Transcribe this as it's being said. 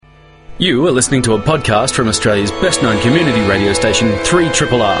You are listening to a podcast from Australia's best-known community radio station,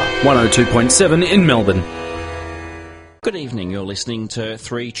 3RRR, 102.7 in Melbourne. Good evening, you're listening to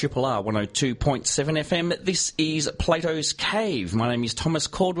 3RRR 102.7 FM. This is Plato's Cave. My name is Thomas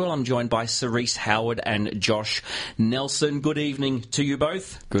Caldwell. I'm joined by Cerise Howard and Josh Nelson. Good evening to you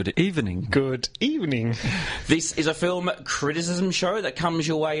both. Good evening. Good evening. This is a film criticism show that comes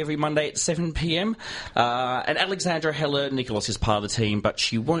your way every Monday at 7pm. And Alexandra Heller Nicholas is part of the team, but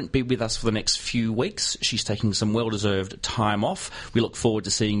she won't be with us for the next few weeks. She's taking some well-deserved time off. We look forward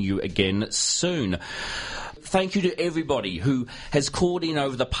to seeing you again soon. Thank you to everybody who has called in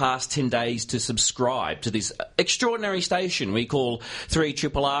over the past 10 days to subscribe to this extraordinary station we call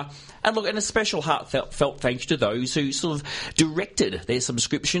 3RRR. And look, and a special heartfelt thank you to those who sort of directed their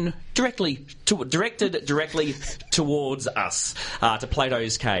subscription directly towards us, to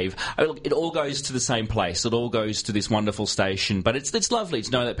Plato's Cave. Look, it all goes to the same place. It all goes to this wonderful station. But it's lovely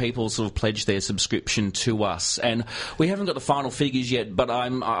to know that people sort of pledge their subscription to us. And we haven't got the final figures yet, but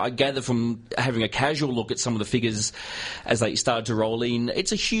I gather from having a casual look at some of the figures as they started to roll in,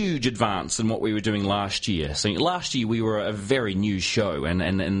 it's a huge advance than what we were doing last year. So last year we were a very new show, and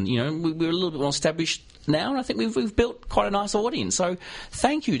you know, we were a little bit more established now, and I think we've built quite a nice audience. So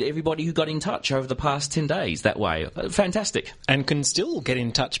thank you to everybody who got in touch over the past 10 days that way. Fantastic. And can still get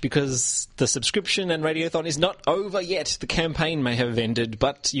in touch because the subscription and Radiothon is not over yet. The campaign may have ended,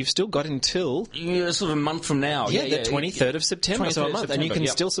 but you've still got until... sort of a month from now. The 23rd of September, so a month. And you can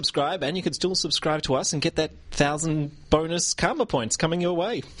still subscribe, and you can still subscribe to us and get that 1,000 bonus karma points coming your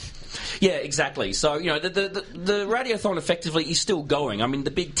way. Yeah, exactly. So, you know, the Radiothon effectively is still going. I mean,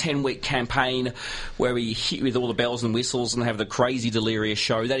 the big 10-week campaign where we hit with all the bells and whistles and have the crazy delirious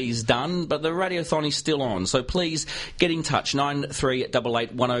show, that is done, but the Radiothon is still on. So please get in touch,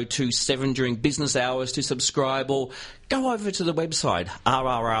 9388 1027 during business hours to subscribe, or go over to the website,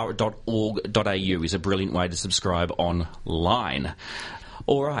 rrr.org.au is a brilliant way to subscribe online.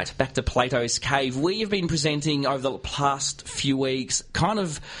 All right, back to Plato's Cave. We have been presenting over the past few weeks kind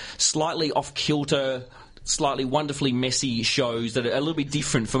of slightly off-kilter, slightly wonderfully messy shows that are a little bit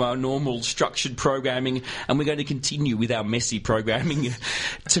different from our normal structured programming, and we're going to continue with our messy programming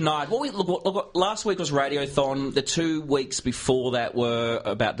tonight. Last week was Radiothon. The 2 weeks before that were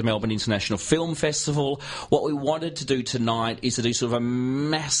about the Melbourne International Film Festival. What we wanted to do tonight is to do sort of a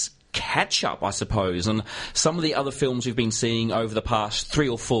mass catch-up, I suppose, and some of the other films we've been seeing over the past 3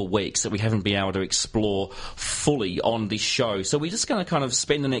 or 4 weeks that we haven't been able to explore fully on this show. So we're just going to kind of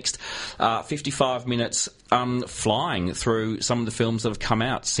spend the next 55 minutes flying through some of the films that have come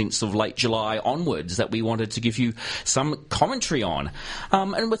out since sort of late July onwards that we wanted to give you some commentary on.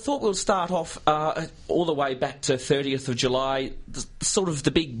 And we thought we'll start off all the way back to 30th of July, sort of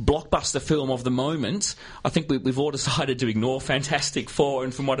the big blockbuster film of the moment. I think we've all decided to ignore Fantastic Four,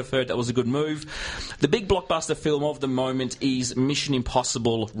 and from what I've heard, that was a good move. The big blockbuster film of the moment is Mission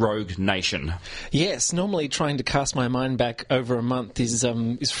Impossible Rogue Nation. Yes, normally trying to cast my mind back over a month is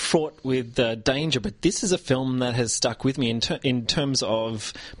fraught with danger, but this is a film that has stuck with me in terms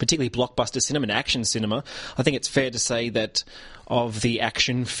of particularly blockbuster cinema and action cinema. I think it's fair to say that of the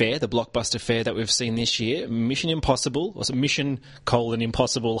action fare, the blockbuster fare that we've seen this year, Mission Impossible, or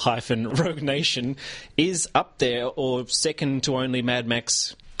Mission:impossible Rogue Nation, is up there, or second to only Mad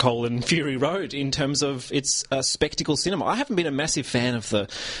Max Fury Road in terms of its spectacle cinema. I haven't been a massive fan of the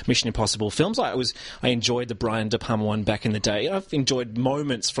Mission Impossible films. I enjoyed the Brian De Palma one back in the day. I've enjoyed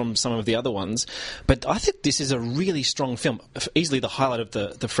moments from some of the other ones, but I think this is a really strong film, easily the highlight of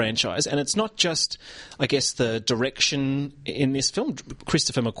the franchise. And it's not just, I guess, the direction in this film.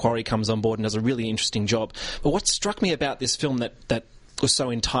 Christopher McQuarrie comes on board and does a really interesting job. But what struck me about this film that was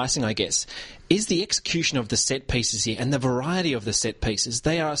so enticing, I guess, is the execution of the set pieces here and the variety of the set pieces.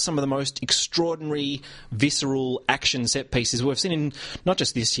 They are some of the most extraordinary, visceral action set pieces we've seen in not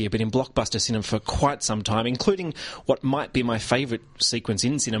just this year, but in blockbuster cinema for quite some time, including what might be my favourite sequence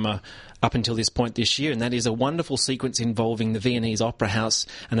in cinema up until this point this year, and that is a wonderful sequence involving the Viennese Opera House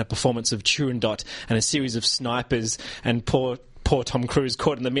and a performance of Turandot and a series of snipers, and poor Tom Cruise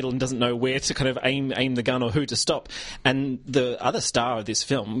caught in the middle and doesn't know where to kind of aim the gun or who to stop. And the other star of this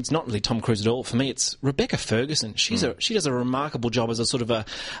film, it's not really Tom Cruise at all. For me, it's Rebecca Ferguson. She does a remarkable job as a sort of a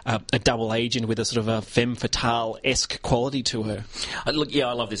double agent with a sort of a femme fatale-esque quality to her. Look, yeah,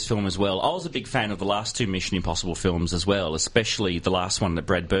 I love this film as well. I was a big fan of the last two Mission Impossible films as well, especially the last one that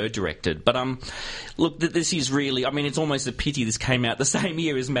Brad Bird directed. But look, this is really, I mean, it's almost a pity this came out the same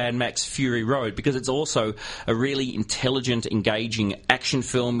year as Mad Max Fury Road, because it's also a really intelligent, engaging engaging action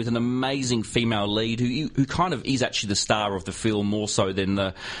film with an amazing female lead who kind of is actually the star of the film more so than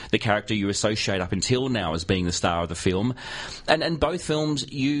the character you associate up until now as being the star of the film. And both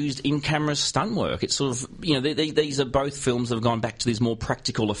films used in-camera stunt work. It's sort of, you know, these are both films that have gone back to these more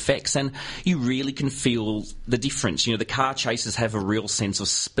practical effects, and you really can feel the difference. You know, the car chases have a real sense of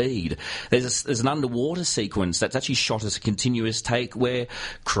speed. There's an underwater sequence that's actually shot as a continuous take where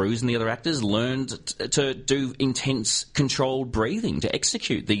Cruise and the other actors learned to do intense controlled breathing to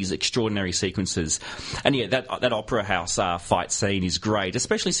execute these extraordinary sequences. And yeah, that opera house fight scene is great,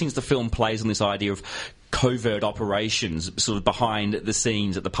 especially since the film plays on this idea of covert operations sort of behind the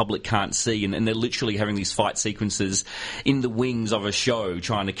scenes that the public can't see, and they're literally having these fight sequences in the wings of a show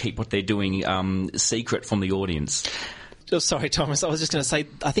trying to keep what they're doing secret from the audience. Oh, sorry, Thomas. I was just going to say,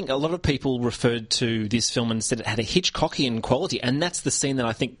 I think a lot of people referred to this film and said it had a Hitchcockian quality, and that's the scene that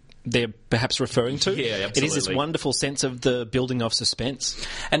I think they're perhaps referring to. Yeah, absolutely. It is this wonderful sense of the building of suspense.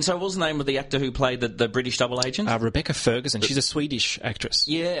 And so what was the name of the actor who played the British double agent? Rebecca Ferguson. She's a Swedish actress.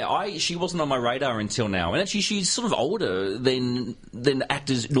 Yeah, she wasn't on my radar until now. And actually she's sort of older than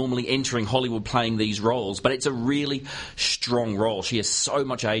actors normally entering Hollywood playing these roles, but it's a really strong role. She has so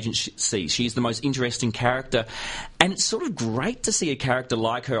much agency. She's the most interesting character. And it's sort of great to see a character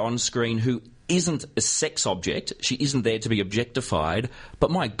like her on screen who isn't a sex object. She isn't there to be objectified,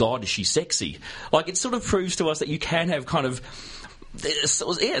 but my God, is she sexy. Like, it sort of proves to us that you can have kind of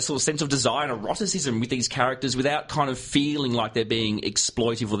sort of sense of desire and eroticism with these characters without kind of feeling like they're being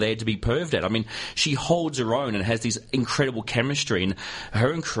exploitive or there to be perved at. I mean, she holds her own and has this incredible chemistry, and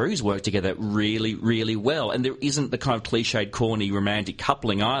her and Cruise work together really, really well. And there isn't the kind of cliched, corny, romantic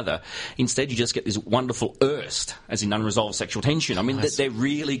coupling either. Instead, you just get this wonderful Erst, as in unresolved sexual tension. I mean, nice. They're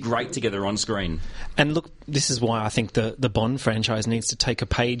really great together on screen. And look, this is why I think the Bond franchise needs to take a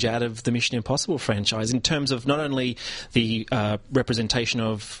page out of the Mission Impossible franchise in terms of not only the representation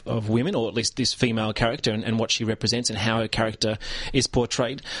of women, or at least this female character and what she represents and how her character is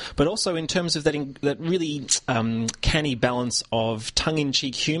portrayed, but also in terms of that really canny balance of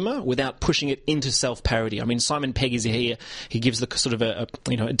tongue-in-cheek humour without pushing it into self-parody. I mean, Simon Pegg is here. He gives the sort of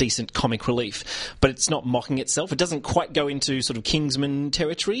a decent comic relief, but it's not mocking itself. It doesn't quite go into sort of Kingsman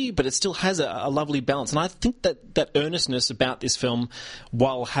territory, but it still has a lovely balance. And I think that earnestness about this film,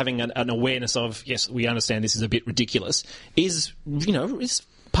 while having an awareness of, yes, we understand this is a bit ridiculous, is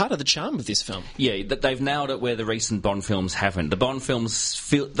part of the charm of this film. Yeah, they've nailed it where the recent Bond films haven't. The Bond films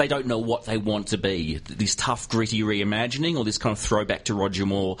feel they don't know what they want to be. This tough, gritty reimagining, or this kind of throwback to Roger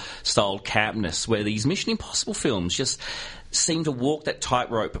Moore-style campness, where these Mission Impossible films just seem to walk that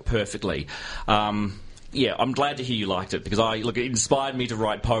tightrope perfectly. Yeah, I'm glad to hear you liked it, because it inspired me to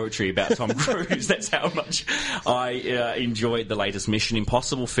write poetry about Tom Cruise. That's how much I enjoyed the latest Mission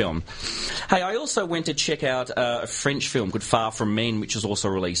Impossible film. Hey, I also went to check out a French film called Far From Men, which was also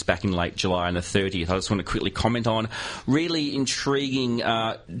released back in late July on the 30th. I just want to quickly comment on really intriguing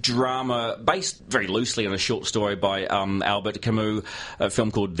drama based very loosely on a short story by Albert Camus, a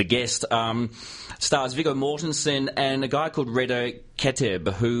film called The Guest. Stars Viggo Mortensen and a guy called Reda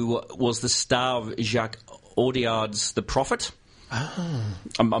Kateb, who was the star of Jacques Audiard's The Prophet. Oh.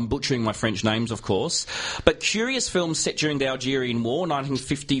 I'm butchering my French names, of course. But curious film set during the Algerian War,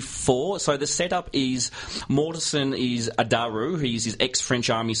 1954. So the setup is Mortensen is a Daru. He's his ex-French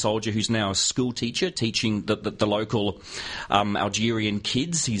army soldier who's now a school teacher teaching the local Algerian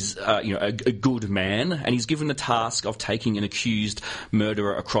kids. He's a good man, and he's given the task of taking an accused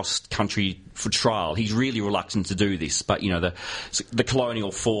murderer across country for trial. He's really reluctant to do this, but the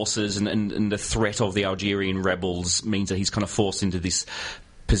colonial forces and the threat of the Algerian rebels means that he's kind of forced into this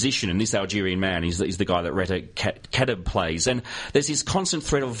position, and this Algerian man is the guy that Reda Kateb plays. And there's this constant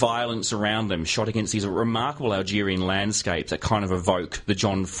threat of violence around them, shot against these remarkable Algerian landscapes that kind of evoke the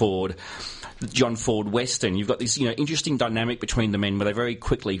John Ford Western. You've got this interesting dynamic between the men where they very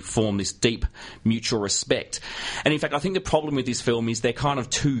quickly form this deep mutual respect. And in fact, I think the problem with this film is they're kind of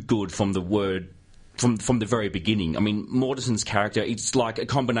too good from the word from the very beginning. I mean, Mortensen's character, it's like a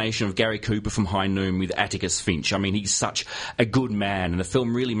combination of Gary Cooper from High Noon with Atticus Finch. I mean, he's such a good man, and the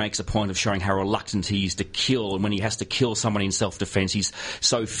film really makes a point of showing how reluctant he is to kill, and when he has to kill someone in self-defense, he's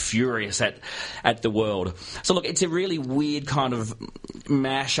so furious at the world. So look, it's a really weird kind of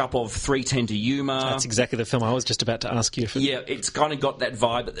mash-up of 3:10 to Yuma. That's exactly the film I was just about to ask you. Yeah, it's kind of got that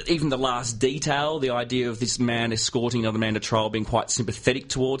vibe. Even the last detail, the idea of this man escorting another man to trial, being quite sympathetic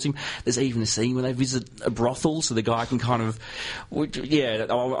towards him. There's even a scene where they visit is a brothel, so the guy can kind of... Yeah,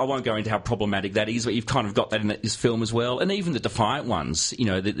 I won't go into how problematic that is, but you've kind of got that in this film as well. And even the Defiant Ones, you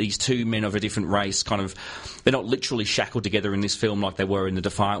know, these two men of a different race kind of... They're not literally shackled together in this film like they were in the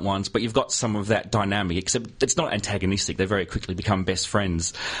Defiant Ones, but you've got some of that dynamic, except it's not antagonistic. They very quickly become best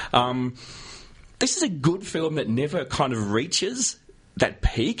friends. This is a good film that never kind of reaches that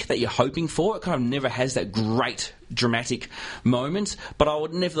peak that you're hoping for. It kind of never has that great dramatic moment, but I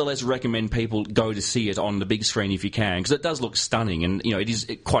would nevertheless recommend people go to see it on the big screen if you can, because it does look stunning, and you know, it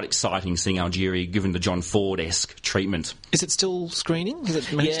is quite exciting seeing Algeria given the John Ford-esque treatment. Is it still screening? Is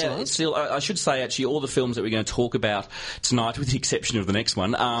it managed to last? It's still. I should say, actually, all the films that we're going to talk about tonight, with the exception of the next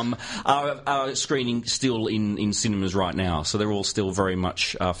one, are screening still in cinemas right now, so they're all still very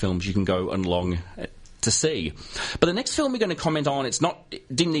much films you can go along to see. But the next film we're going to comment on, it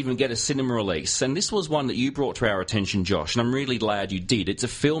didn't even get a cinema release, and this was one that you brought to our attention, Josh, and I'm really glad you did. It's a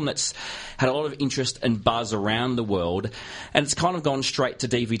film that's had a lot of interest and buzz around the world, and it's kind of gone straight to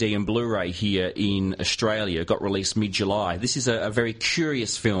DVD and Blu-ray here in Australia. It got released mid-July. This is a very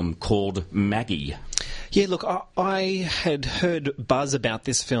curious film called Maggie. Yeah, look, I had heard buzz about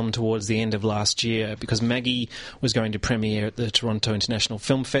this film towards the end of last year because Maggie was going to premiere at the Toronto International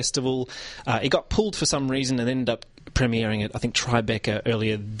Film Festival. It got pulled for some reason and ended up premiering at, I think, Tribeca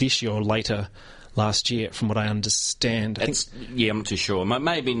earlier this year or later last year, from what I understand. I'm not too sure. It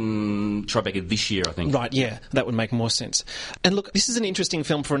may have been Tribeca this year, I think. Right, yeah, that would make more sense. And look, this is an interesting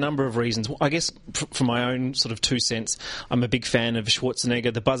film for a number of reasons. I guess, for my own sort of 2 cents, I'm a big fan of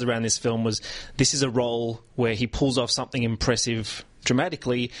Schwarzenegger. The buzz around this film was, this is a role where he pulls off something impressive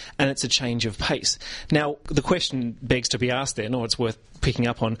dramatically, and it's a change of pace. Now, the question begs to be asked then, or it's worth picking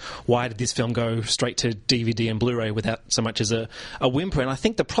up on, why did this film go straight to DVD and Blu-ray without so much as a whimper? And I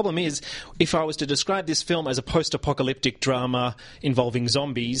think the problem is, if I was to describe this film as a post-apocalyptic drama involving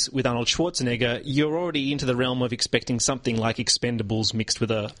zombies with Arnold Schwarzenegger, you're already into the realm of expecting something like Expendables mixed with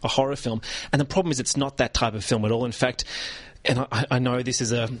a horror film. And the problem is, it's not that type of film at all. In fact, and I know this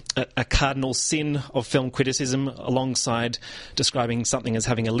is a cardinal sin of film criticism, alongside describing something as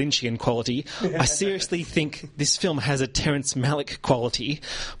having a Lynchian quality. I seriously think this film has a Terrence Malick quality,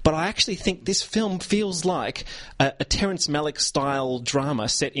 but I actually think this film feels like a Terrence Malick-style drama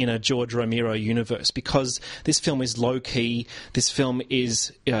set in a George Romero universe, because this film is low-key. This film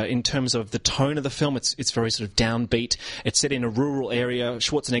is, in terms of the tone of the film, it's very sort of downbeat. It's set in a rural area.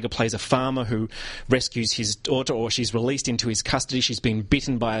 Schwarzenegger plays a farmer who rescues his daughter, or she's released into his custody. She's been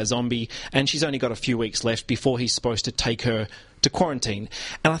bitten by a zombie, and she's only got a few weeks left before he's supposed to take her to quarantine.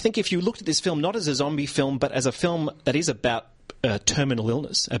 And I think if you looked at this film not as a zombie film, but as a film that is about terminal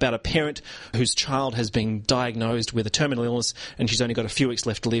illness, about a parent whose child has been diagnosed with a terminal illness and she's only got a few weeks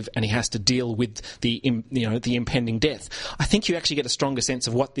left to live, and he has to deal with the impending death, I think you actually get a stronger sense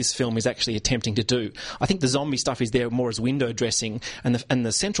of what this film is actually attempting to do. I think the zombie stuff is there more as window dressing, and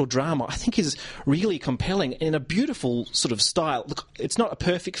the central drama, I think, is really compelling in a beautiful sort of style. Look, it's not a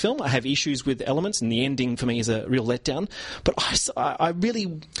perfect film. I have issues with elements, and the ending for me is a real letdown. But I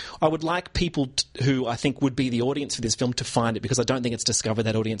would like people who I think would be the audience for this film to find it, because I don't think it's discovered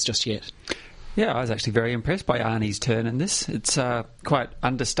that audience just yet. Yeah, I was actually very impressed by Arnie's turn in this. It's quite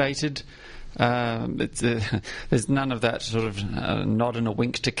understated. There's none of that sort of nod and a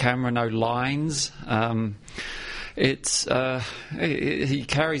wink to camera, no lines. He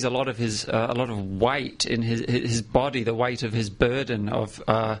carries a lot of weight in his body, the weight of his burden of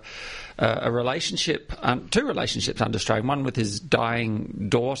a relationship, two relationships under strain, one with his dying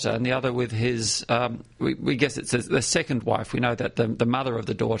daughter and the other with his, we guess it's the second wife. We know that the mother of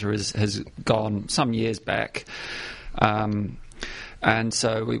the daughter has gone some years back. And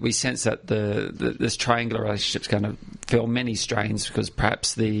so we sense that this triangular relationship is going to feel many strains, because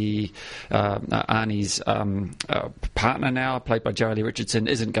perhaps Arnie's partner now, played by Joely Richardson,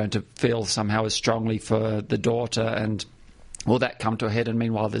 isn't going to feel somehow as strongly for the daughter, and will that come to a head? And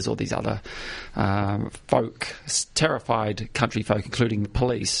meanwhile, there's all these other terrified country folk, including the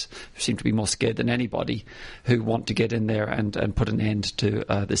police, who seem to be more scared than anybody, who want to get in there and put an end to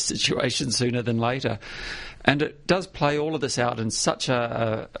this situation sooner than later. And it does play all of this out in such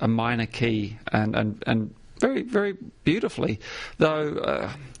a minor key and very, very beautifully.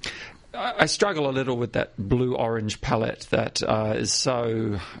 Though I struggle a little with that blue-orange palette that is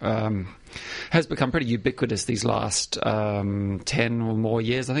so... has become pretty ubiquitous these last 10 or more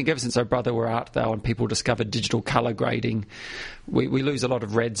years. I think ever since Oh Brother Where Art Thou and people discovered digital colour grading, we lose a lot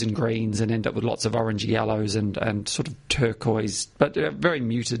of reds and greens and end up with lots of orangey yellows and sort of turquoise, but very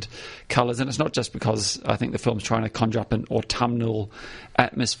muted colours. And it's not just because I think the film's trying to conjure up an autumnal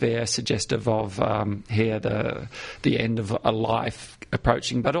atmosphere suggestive of here the end of a life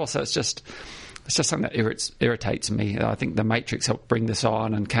approaching, but also it's just... it's just something that irritates me. I think The Matrix helped bring this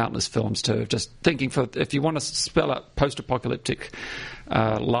on, and countless films too. Just thinking, if you want to spell out post-apocalyptic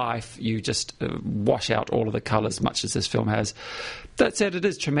life, you just wash out all of the colours, much as this film has. That said, it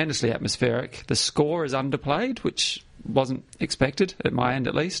is tremendously atmospheric. The score is underplayed, which wasn't expected, at my end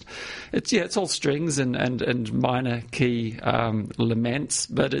at least. It's all strings and minor key laments,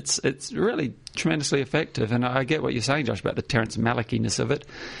 but it's really tremendously effective. And I get what you're saying, Josh, about the Terrence Malick-ness of it.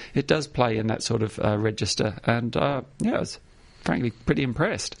 It does play in that sort of register, and I was frankly pretty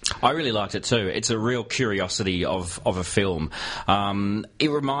impressed. I really liked it too. It's a real curiosity of a film. It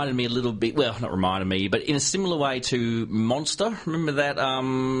reminded me a little bit, well, not reminded me, but in a similar way to Monster. Remember that?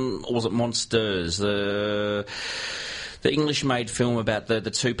 Or was it Monsters? The English-made film about the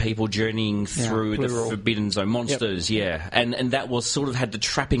two people journeying through the Forbidden Zone. Monsters, yeah. And that was sort of had the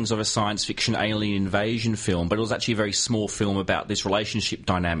trappings of a science fiction alien invasion film, but it was actually a very small film about this relationship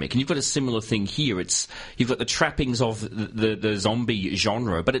dynamic. And you've got a similar thing here. You've got the trappings of the zombie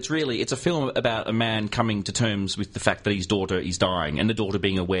genre, but it's a film about a man coming to terms with the fact that his daughter is dying, and the daughter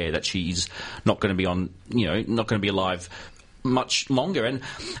being aware that she's not going to be alive much longer.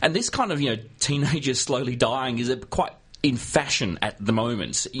 And this kind of, teenager slowly dying is quite in fashion at the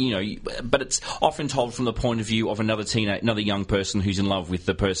moment, but it's often told from the point of view of another young person who's in love with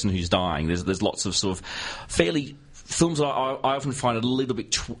the person who's dying. There's lots of sort of fairly films that I often find a little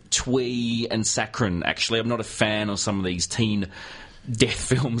bit twee and saccharine. Actually, I'm not a fan of some of these teen death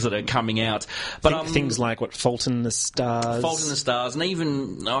films that are coming out, but things like Fault in the Stars, and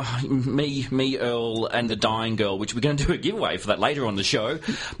even me, Earl, and The Dying Girl, which we're going to do a giveaway for that later on the show.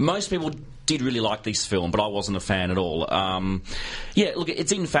 Most people did really like this film, but I wasn't a fan at all. Look,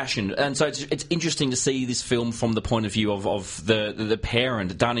 it's in fashion, and so it's interesting to see this film from the point of view of the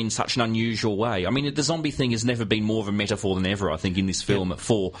parent done in such an unusual way. I mean, the zombie thing has never been more of a metaphor than ever, I think, in this film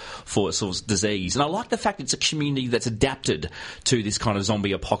for sort of disease. And I like the fact it's a community that's adapted to this kind of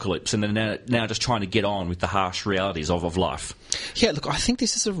zombie apocalypse, and they're now just trying to get on with the harsh realities of life. Yeah, look, I think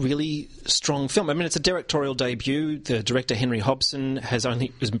this is a really strong film. I mean, it's a directorial debut. The director, Henry Hobson, has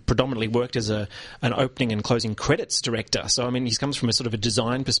predominantly worked as an opening and closing credits director. So, I mean, he comes from a sort of a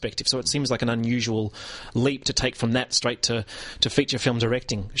design perspective. So it seems like an unusual leap to take from that straight to feature film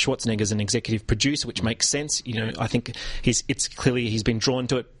directing. Schwarzenegger's an executive producer, which makes sense. I think it's clearly he's been drawn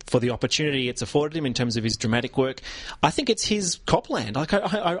to it for the opportunity it's afforded him in terms of his dramatic work. I think it's his Copland. Like,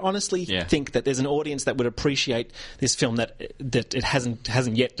 I honestly think that there's an audience that would appreciate this film that it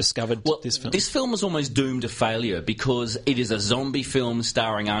hasn't yet discovered this film. This film is almost doomed to failure because it is a zombie film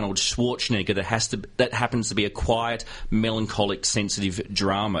starring Arnold Schwarzenegger that happens to be a quiet, melancholic, sensitive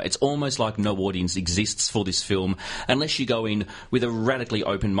drama. It's almost like no audience exists for this film unless you go in with a radically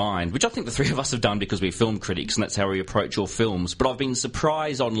open mind, which I think the three of us have done because we're film critics and that's how we approach all films. But I've been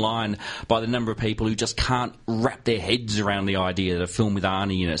surprised online by the number of people who just can't wrap their heads around the idea that a film with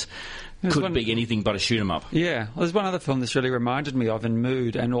Arnie in it could be anything but a shoot-'em-up. Yeah. Well, there's one other film this really reminded me of in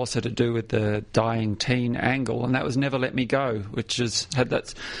mood and also to do with the dying teen angle, and that was Never Let Me Go, which had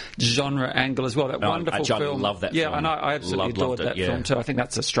that genre angle as well. That wonderful film. I love that film. Yeah, and I absolutely adored that film too. I think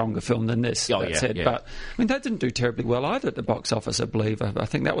that's a stronger film than this, said. But, I mean, that didn't do terribly well either at the box office, I believe. I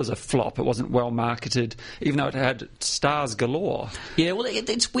think that was a flop. It wasn't well marketed, even though it had stars galore. Yeah, well,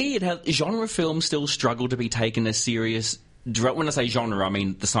 it's weird how genre films still struggle to be taken as serious. When I say genre, I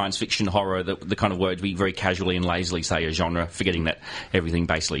mean the science fiction horror, the kind of word we very casually and lazily say a genre, forgetting that everything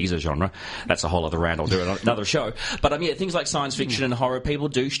basically is a genre. That's a whole other rant. I'll do another show. But things like science fiction and horror, people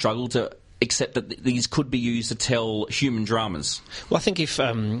do struggle to accept that these could be used to tell human dramas. Well, I think if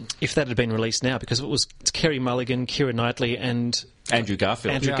that had been released now, because it was Kerry Mulligan, Keira Knightley, and Andrew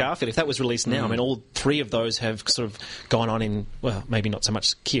Garfield. Garfield. If that was released now, I mean, all three of those have sort of gone on in, well, maybe not so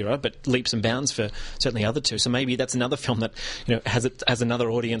much Keira, but leaps and bounds for certainly the other two. So maybe that's another film that has another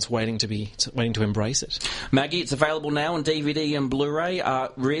audience waiting to embrace it. Maggie, it's available now on DVD and Blu-ray.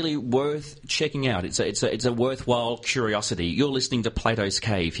 Really worth checking out. It's a worthwhile curiosity. You're listening to Plato's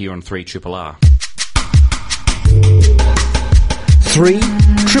Cave here on 3RRR.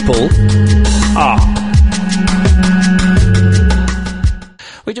 3RRR.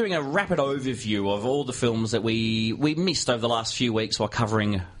 We're doing a rapid overview of all the films that we missed over the last few weeks while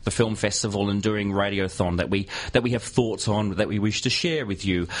covering the film festival and doing Radiothon that we have thoughts on that we wish to share with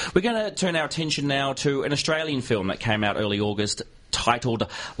you. We're going to turn our attention now to an Australian film that came out early August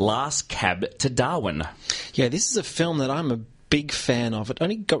titled Last Cab to Darwin. Yeah, this is a film that I'm a big fan of it.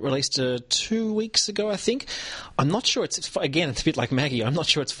 Only got released 2 weeks ago, I think. I'm not sure it's a bit like Maggie. I'm not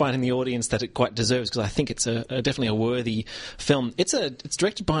sure it's finding the audience that it quite deserves, because I think it's definitely a worthy film. It's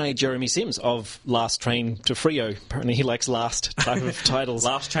directed by Jeremy Sims of Last Train to Frio. Apparently he likes last type of titles.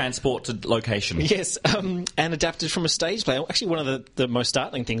 Last transport to location. Yes, and adapted from a stage play. Actually, one of the most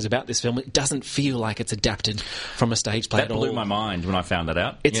startling things about this film, it doesn't feel like it's adapted from a stage play at all. That blew my mind when I found that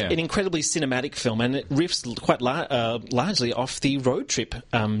out. It's an incredibly cinematic film, and it riffs quite largely off the road trip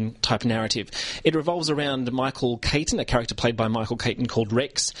type narrative. It revolves around Michael Caton, a character played by Michael Caton called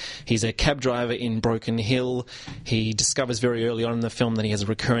Rex. He's a cab driver in Broken Hill. He discovers very early on in the film that he has a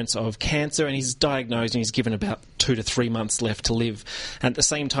recurrence of cancer, and he's diagnosed and he's given about 2 to 3 months left to live. And at the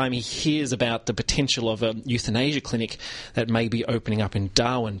same time, he hears about the potential of a euthanasia clinic that may be opening up in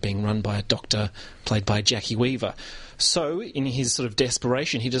Darwin, being run by a doctor played by Jackie Weaver. So, in his sort of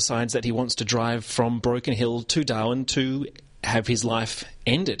desperation, he decides that he wants to drive from Broken Hill to Darwin to have his life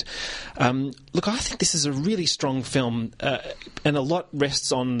ended. Look, I think this is a really strong film, and a lot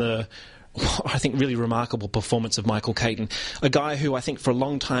rests on the, I think, really remarkable performance of Michael Caton, a guy who I think for a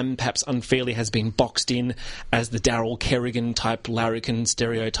long time perhaps unfairly has been boxed in as the Darryl Kerrigan type larrikin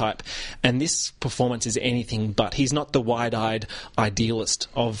stereotype, and this performance is anything but. He's not the wide-eyed idealist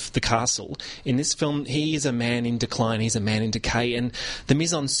of the castle. In this film, he is a man in decline, he's a man in decay, and the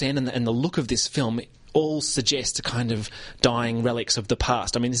mise-en-scène and the look of this film all suggest a kind of dying relics of the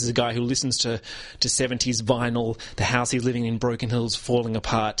past. I mean, this is a guy who listens to 70s vinyl. The house he's living in, Broken Hill's falling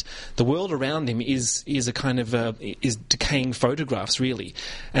apart. The world around him is a kind of is decaying photographs, really.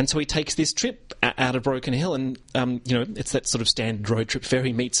 And so he takes this trip out of Broken Hill, and it's that sort of standard road trip fare.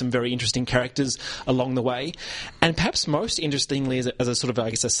 He meets some very interesting characters along the way, and perhaps most interestingly, as a sort of,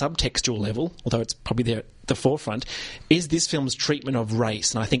 I guess, a subtextual level, although it's probably there at the forefront, is this film's treatment of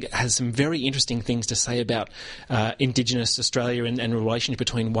race. And I think it has some very interesting things to say about Indigenous Australia and the relationship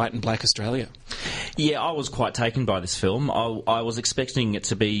between white and black Australia. Yeah, I was quite taken by this film. I was expecting it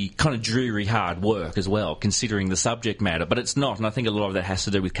to be kind of dreary hard work as well, considering the subject matter, but it's not, and I think a lot of that has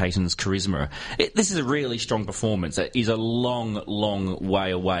to do with Caton's charisma. This is a really strong performance. It is a long, long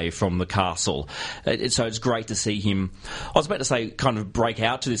way away from the castle, so it's great to see him, I was about to say, kind of break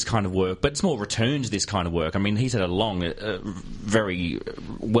out to this kind of work, but it's more return to this kind of work. I mean, he's had a long, very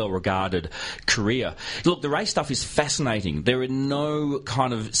well-regarded career. Look, the race stuff is fascinating. There are no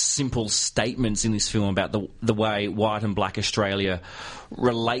kind of simple statements in this film about the way white and black Australia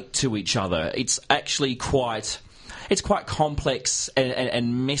relate to each other. It's actually quite complex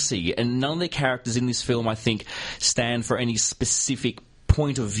and messy, and none of the characters in this film, I think, stand for any specific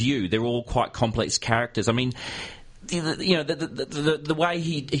point of view. They're all quite complex characters. I mean, the way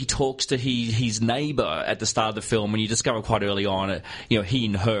he talks to his neighbour at the start of the film, when you discover quite early on, he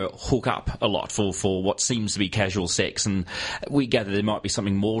and her hook up a lot for what seems to be casual sex, and we gather there might be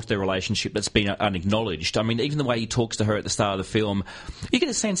something more to their relationship that's been unacknowledged. I mean, even the way he talks to her at the start of the film, you get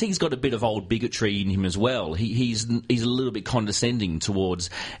a sense he's got a bit of old bigotry in him as well. He's a little bit condescending towards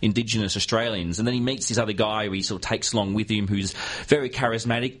Indigenous Australians, and then he meets this other guy who he sort of takes along with him, who's very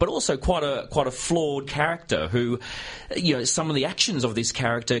charismatic, but also quite a flawed character who, some of the actions of this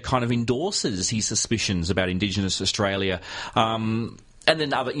character kind of endorses his suspicions about Indigenous Australia. And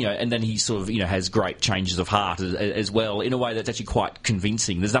then he sort of, has great changes of heart as well, in a way that's actually quite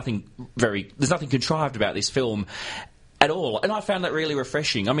convincing. There's nothing contrived about this film at all, and I found that really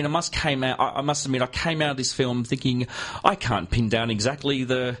refreshing. I mean, I must admit, I came out of this film thinking I can't pin down exactly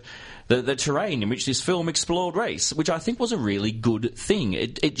the terrain in which this film explored race, which I think was a really good thing.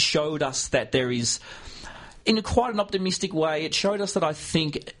 It showed us that there is, in quite an optimistic way, it showed us that I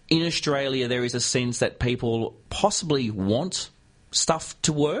think in Australia there is a sense that people possibly want stuff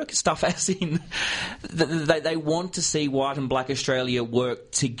to work, stuff as in they want to see white and black Australia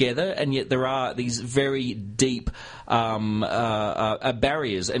work together, and yet there are these very deep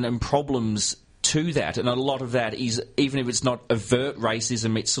barriers and problems to that, and a lot of that is, even if it's not overt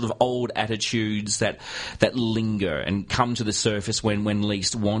racism, it's sort of old attitudes that linger and come to the surface when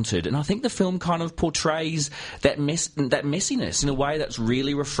least wanted. And I think the film kind of portrays that messiness in a way that's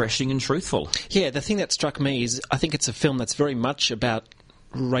really refreshing and truthful. Yeah, the thing that struck me is I think it's a film that's very much about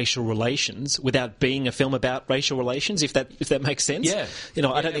racial relations without being a film about racial relations, if that makes sense. Yeah.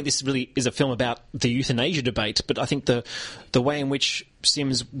 I don't think this really is a film about the euthanasia debate, but I think the way in which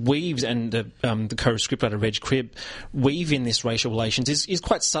Sims weaves, and the co-scriptwriter Reg Cribb weave in this racial relations is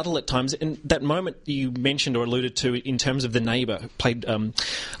quite subtle at times. And that moment you mentioned or alluded to in terms of the neighbour, played,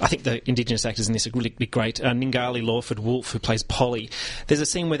 I think the Indigenous actors in this are really great, Ningali Lawford Wolf, who plays Polly. There's a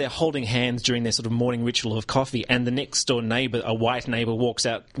scene where they're holding hands during their sort of morning ritual of coffee, and the next door neighbour, a white neighbour, walks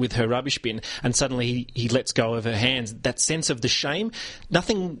out with her rubbish bin, and suddenly he lets go of her hands. That sense of the shame,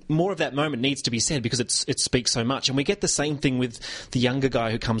 nothing more of that moment needs to be said because it speaks so much. And we get the same thing with the younger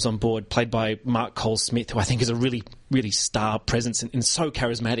guy who comes on board, played by Mark Cole-Smith, who I think is a really star presence and so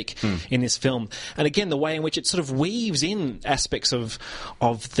charismatic in this film. And again, the way in which it sort of weaves in aspects of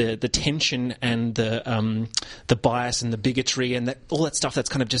the tension and the bias and the bigotry and all that stuff that's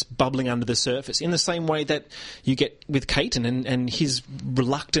kind of just bubbling under the surface, in the same way that you get with Caton and his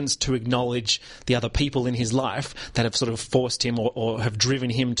reluctance to acknowledge the other people in his life that have sort of forced him or have driven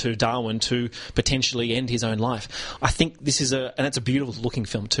him to Darwin to potentially end his own life. I think this is and it's a beautiful looking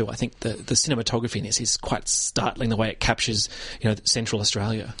film too. I think the cinematography in this is quite startling, the way it captures, Central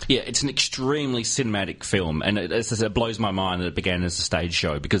Australia. Yeah, it's an extremely cinematic film, and it blows my mind that it began as a stage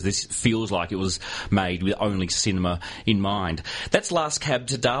show, because this feels like it was made with only cinema in mind. That's Last Cab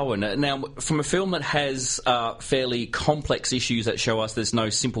to Darwin. Now, from a film that has fairly complex issues that show us there's no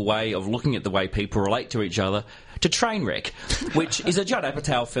simple way of looking at the way people relate to each other, to Trainwreck, which is a Judd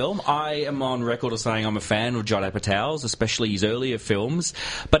Apatow film. I am on record as saying I'm a fan of Judd Apatow's, especially his earlier films,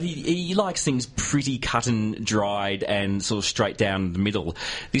 but he likes things pretty cut and dried and sort of straight down the middle.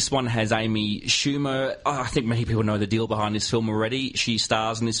 This one has Amy Schumer. I think many people know the deal behind this film already. She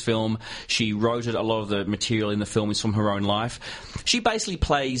stars in this film. She wrote it. A lot of the material in the film is from her own life. She basically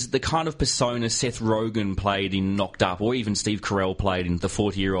plays the kind of persona Seth Rogen played in Knocked Up, or even Steve Carell played in The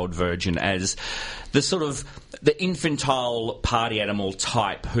 40-Year-Old Virgin, as the sort of the infantile party animal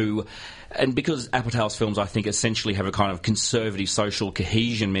type who, and because Apatow's films, I think, essentially have a kind of conservative social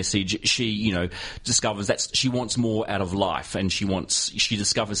cohesion message, she, discovers that she wants more out of life, and she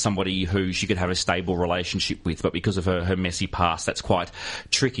discovers somebody who she could have a stable relationship with, but because of her messy past, that's quite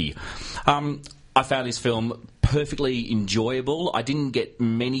tricky. I found this film perfectly enjoyable. I didn't get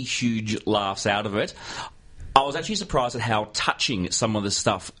many huge laughs out of it. I was actually surprised at how touching some of the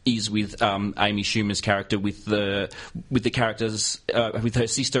stuff is with Amy Schumer's character, with the characters, with her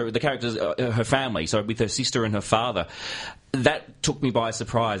sister, the characters, her family. So with her sister and her father. That took me by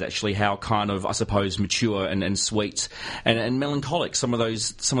surprise, actually, how kind of, I suppose, mature and sweet and melancholic some of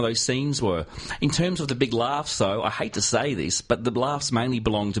those scenes were. In terms of the big laughs, though, I hate to say this, but the laughs mainly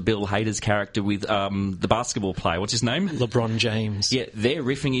belong to Bill Hader's character with the basketball player. What's his name? LeBron James. Yeah, their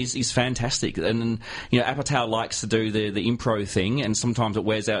riffing is fantastic. And, Apatow likes to do the improv thing, and sometimes it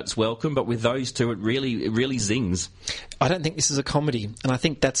wears out its welcome, but with those two, it really zings. I don't think this is a comedy, and I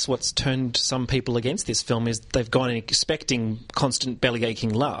think that's what's turned some people against this film, is they've gone in expecting constant belly-aching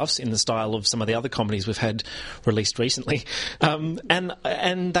laughs in the style of some of the other comedies we've had released recently, and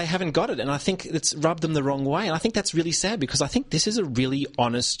they haven't got it, and I think it's rubbed them the wrong way, and I think that's really sad, because I think this is a really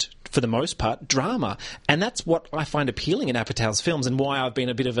honest, for the most part, drama, and that's what I find appealing in Apatow's films, and why I've been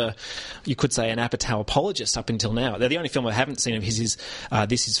a bit of you could say, an Apatow apologist up until now. The only film I haven't seen of his is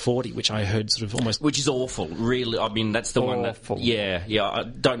This Is 40, which I heard sort of almost... Which is awful, really. I mean, that's the one that... Yeah, I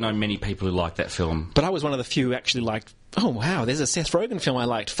don't know many people who like that film. But I was one of the few who actually liked... Oh, wow, there's a Seth Rogen film I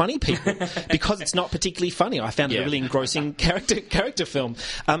liked. Funny People. Because it's not particularly funny. I found it a really engrossing character film.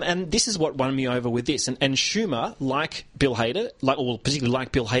 And this is what won me over with this. And Schumer, like Bill Hader, particularly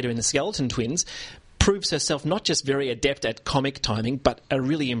like Bill Hader in The Skeleton Twins, proves herself not just very adept at comic timing, but a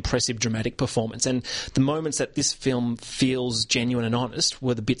really impressive dramatic performance. And the moments that this film feels genuine and honest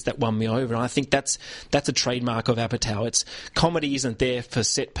were the bits that won me over. And I think that's a trademark of Apatow. It's comedy isn't there for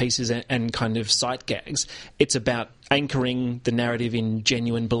set pieces and kind of sight gags. It's about anchoring the narrative in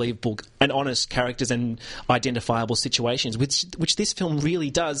genuine, believable and honest characters and identifiable situations, which this film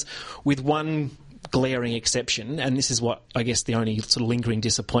really does, with one glaring exception, and this is what I guess the only sort of lingering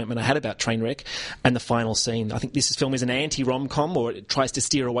disappointment I had about Trainwreck and the final scene. I think this film is an anti-rom-com, or it tries to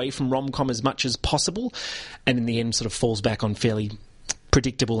steer away from rom-com as much as possible, and in the end sort of falls back on fairly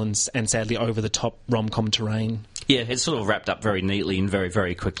predictable and sadly over-the-top rom-com terrain. Yeah, it's sort of wrapped up very neatly and very,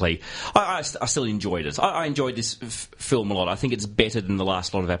 very quickly. I still enjoyed it. I enjoyed this film a lot. I think it's better than the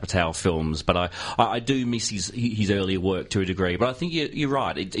last lot of Apatow films, but I do miss his earlier work to a degree. But I think you're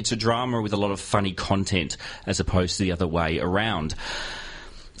right. It's a drama with a lot of funny content as opposed to the other way around.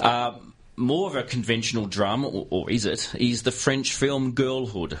 more of a conventional drama, or is it, is the French film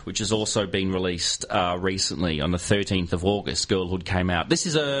Girlhood, which has also been released recently on the 13th of August. Girlhood came out. This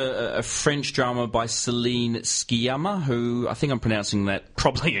is a French drama by Céline Sciamma, who I think I'm pronouncing that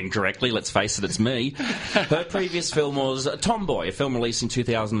probably incorrectly. Let's face it, it's me. Her previous film was Tomboy, a film released in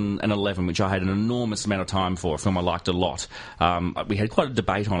 2011, which I had an enormous amount of time for, a film I liked a lot. We had quite a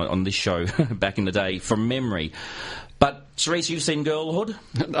debate on it on this show back in the day from memory. But, Cerise, you've seen Girlhood?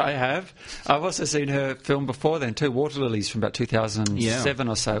 I have. I've also seen her film before then, too, Water Lilies, from about 2007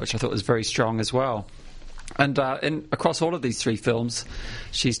 or so, which I thought was very strong as well. And across all of these three films,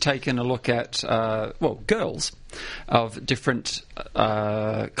 she's taken a look at, girls of different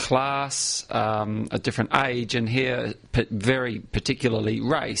class, a different age, and here very particularly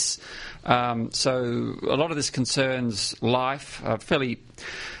race. So a lot of this concerns life, fairly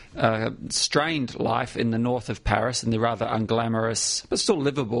strained life in the north of Paris, in the rather unglamorous but still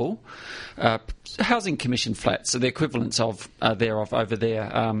livable housing commission flats, so the equivalents of thereof over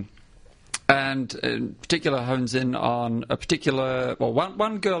there. And in particular hones in on a particular,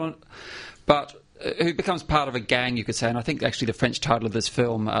 one girl, but who becomes part of a gang, you could say. And I think actually the French title of this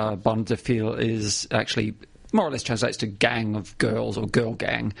film, Bande de Filles, is actually more or less translates to gang of girls or girl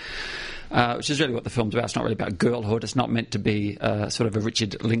gang, which is really what the film's about. It's not really about girlhood. It's not meant to be sort of a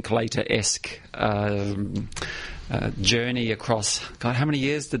Richard Linklater-esque journey across, God, how many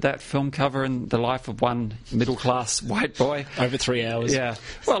years did that film cover in the life of one middle-class white boy? Over 3 hours. Yeah.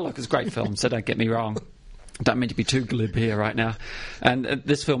 Well, look, it's a great film, so don't get me wrong. Don't mean to be too glib here right now. And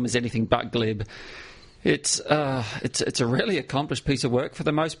this film is anything but glib. It's a really accomplished piece of work for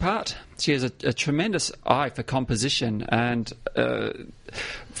the most part. She has a tremendous eye for composition and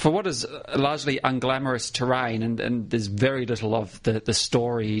for what is largely unglamorous terrain, and there's very little of the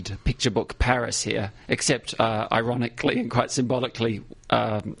storied picture book Paris here, except ironically and quite symbolically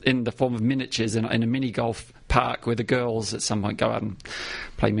in the form of miniatures in a mini golf park where the girls at some point go out and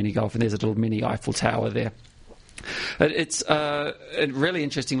play mini golf, and there's a little mini Eiffel Tower there. It's a really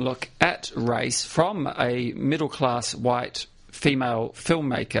interesting look at race from a middle-class white female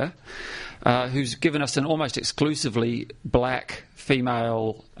filmmaker who's given us an almost exclusively black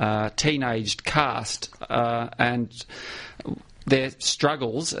female teenaged cast and their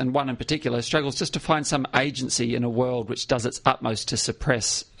struggles, and one in particular struggles just to find some agency in a world which does its utmost to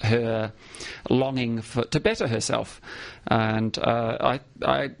suppress her longing to better herself. And I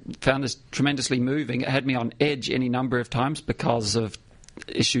found this tremendously moving. It had me on edge any number of times because of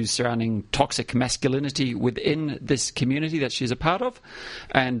issues surrounding toxic masculinity within this community that she's a part of,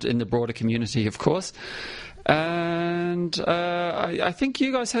 and in the broader community, of course. And I think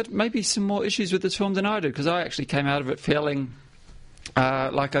you guys had maybe some more issues with this film than I did, because I actually came out of it feeling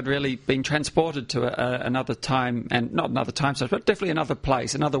like I'd really been transported to another time, and not another time, but definitely another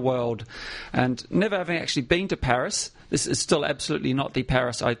place, another world. And never having actually been to Paris, this is still absolutely not the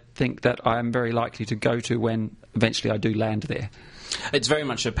Paris I think that I am very likely to go to when eventually I do land there. It's very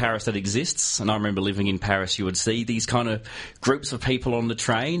much a Paris that exists, and I remember living in Paris. You would see these kind of groups of people on the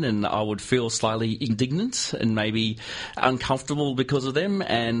train, and I would feel slightly indignant and maybe uncomfortable because of them,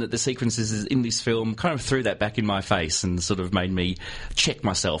 and the sequences in this film kind of threw that back in my face and sort of made me check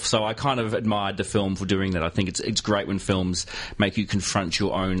myself. So I kind of admired the film for doing that. I think it's great when films make you confront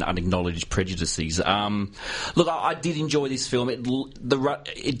your own unacknowledged prejudices. Look, I did enjoy this film.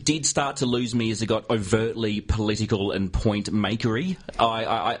 It did start to lose me as it got overtly political and point-makery.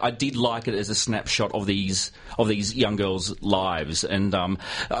 I did like it as a snapshot of these young girls' lives, and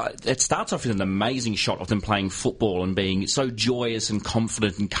it starts off with an amazing shot of them playing football and being so joyous and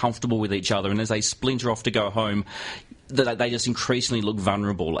confident and comfortable with each other, and as they splinter off to go home, they just increasingly look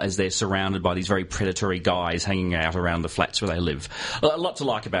vulnerable as they're surrounded by these very predatory guys hanging out around the flats where they live. A lot to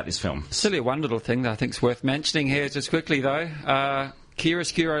like about this film. Silly one little thing that I think is worth mentioning here just quickly though.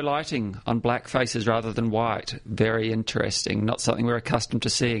 Chiaroscuro lighting on black faces rather than white. Very interesting. Not something we're accustomed to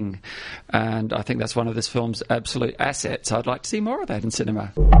seeing. And I think that's one of this film's absolute assets. I'd like to see more of that in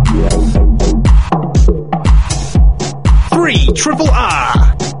cinema.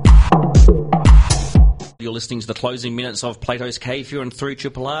 3RRR. You're listening to the closing minutes of Plato's Cave here on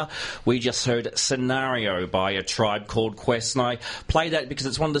 3RRR. We just heard Scenario by A Tribe Called Quest, and I play that because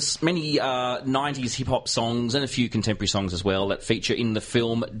it's one of the many 90s hip-hop songs and a few contemporary songs as well that feature in the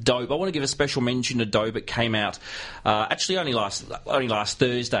film Dope. I want to give a special mention to Dope. It came out actually only last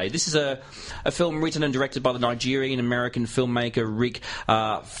Thursday. This is a film written and directed by the Nigerian-American filmmaker Rick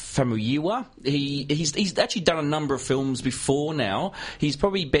Famuyiwa. He's actually done a number of films before now. He's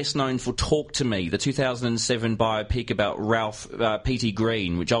probably best known for Talk to Me, the 2007 biopic about Ralph P.T.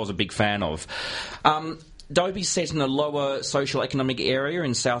 Green, which I was a big fan of. Dope is set in a lower social economic area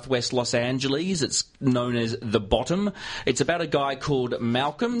in southwest Los Angeles. It's known as The Bottom. It's about a guy called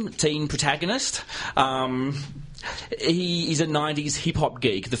Malcolm, teen protagonist. He is a 90s hip-hop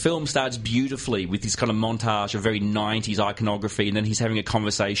geek. The film starts beautifully with this kind of montage of very 90s iconography, and then he's having a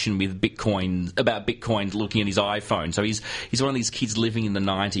conversation with about Bitcoin looking at his iPhone. So he's one of these kids living in the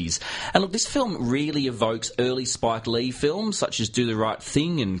 90s. And look, this film really evokes early Spike Lee films, such as Do the Right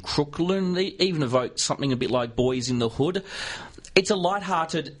Thing and Crooklyn. They even evokes something a bit like Boys in the Hood. It's a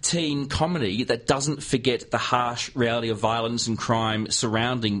light-hearted teen comedy that doesn't forget the harsh reality of violence and crime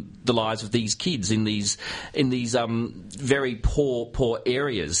surrounding the lives of these kids in these very poor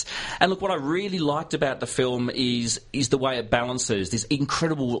areas. And look, what I really liked about the film is the way it balances this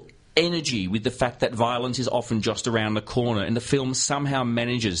incredible energy with the fact that violence is often just around the corner, and the film somehow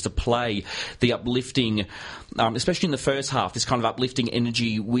manages to play the uplifting, especially in the first half, this kind of uplifting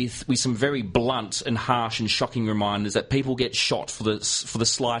energy with some very blunt and harsh and shocking reminders that people get shot for the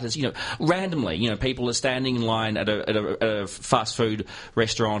slightest, randomly. People are standing in line at a fast food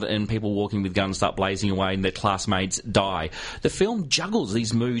restaurant and people walking with guns start blazing away and their classmates die. The film juggles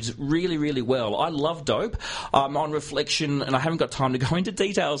these moods really, really well. I love Dope. On reflection, and I haven't got time to go into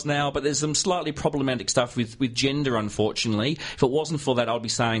details now, but there's some slightly problematic stuff with gender, unfortunately. If it wasn't for that, I'd be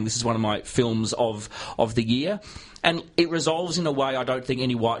saying this is one of my films of the year. And it resolves in a way I don't think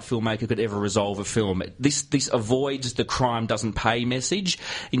any white filmmaker could ever resolve a film. This avoids the crime doesn't pay message.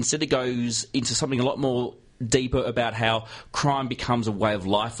 Instead, it goes into something a lot more deeper about how crime becomes a way of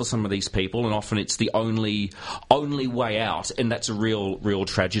life for some of these people, and often it's the only way out, and that's a real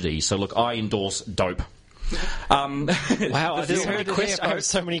tragedy. So look, I endorse Dope. Wow, I have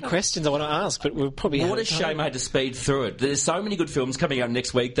so many questions I want to ask, but we'll probably What a shame I had to speed through it. There's so many good films coming out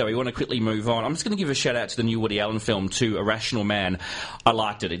next week, though. We want to quickly move on. I'm just going to give a shout-out to the new Woody Allen film, too, A Rational Man. I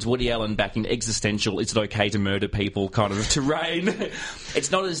liked it. It's Woody Allen back in existential, is it okay to murder people kind of terrain.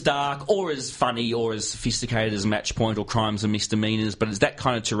 It's not as dark or as funny or as sophisticated as Match Point or Crimes and Misdemeanors, but it's that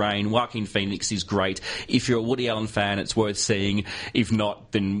kind of terrain. Joaquin Phoenix is great. If you're a Woody Allen fan, it's worth seeing. If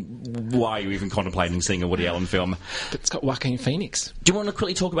not, then why are you even contemplating seeing a Woody Allen film? But it's got Joaquin Phoenix. Do you want to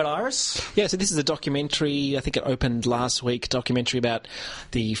quickly talk about Iris? Yeah, so this is a documentary, I think it opened last week, documentary about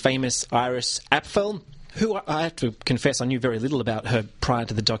the famous Iris Apfel, who I have to confess I knew very little about her prior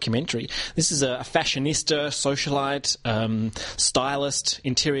to the documentary. This is a fashionista, socialite, stylist,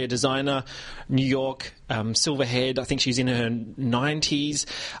 interior designer, New York, silverhead. I think she's in her 90s.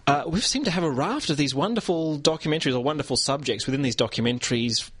 We seem to have a raft of these wonderful documentaries or wonderful subjects within these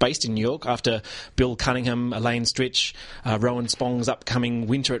documentaries based in New York after Bill Cunningham, Elaine Stritch, Rowan Spong's upcoming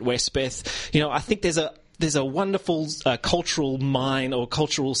Winter at Westbeth. I think there's a wonderful cultural mind or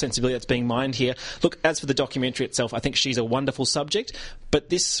cultural sensibility that's being mined here. Look, as for the documentary itself, I think she's a wonderful subject, but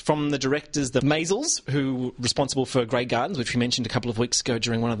this from the directors, the Maisels, who were responsible for Grey Gardens, which we mentioned a couple of weeks ago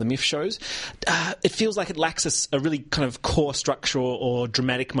during one of the MIF shows, it feels like it lacks a really kind of core structure or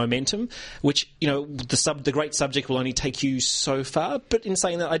dramatic momentum, which, the great subject will only take you so far, but in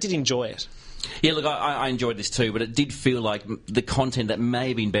saying that, I did enjoy it. Yeah, look, I enjoyed this too, but it did feel like the content that may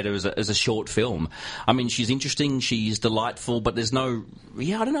have been better as a short film. I mean, she's interesting, she's delightful, but there's no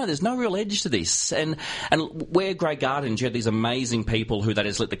real edge to this. And where Grey Gardens, you had these amazing people who they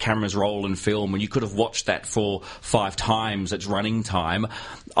just let the cameras roll and film, and you could have watched that for 5 times its running time.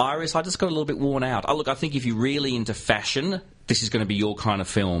 Iris, I just got a little bit worn out. I think if you're really into fashion, this is going to be your kind of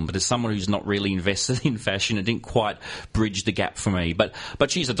film, but as someone who's not really invested in fashion, it didn't quite bridge the gap for me. But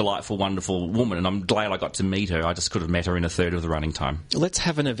she's a delightful, wonderful woman, and I'm glad I got to meet her. I just could have met her in a third of the running time. Let's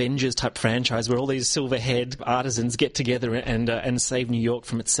have an Avengers-type franchise where all these silver-haired artisans get together and save New York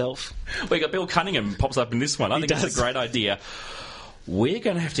from itself. Well, you got Bill Cunningham pops up in this one. I think that's a great idea. We're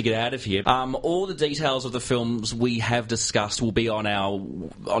going to have to get out of here. All the details of the films we have discussed will be on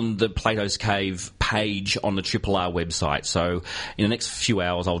the Plato's Cave page on the Triple R website. So in the next few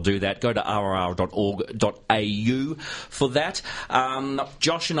hours I'll do that. Go to rrr.org.au for that.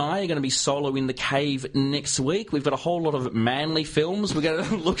 Josh and I are going to be solo in the cave next week. We've got a whole lot of manly films we're going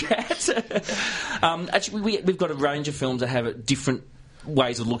to look at. Actually, we've got a range of films that have different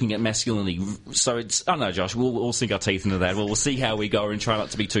ways of looking at masculinity. So it's, I don't know, Josh, we'll sink our teeth into that. We'll see how we go and try not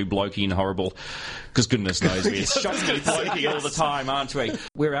to be too blokey and horrible, because goodness knows we're shockingly blokey all the time, aren't we?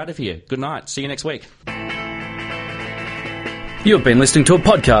 We're out of here. Good night. See you next week. You've been listening to a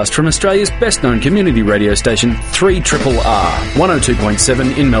podcast from Australia's best-known community radio station, 3RRR,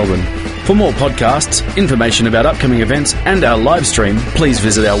 102.7 in Melbourne. For more podcasts, information about upcoming events and our live stream, please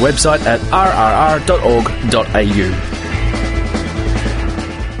visit our website at rrr.org.au.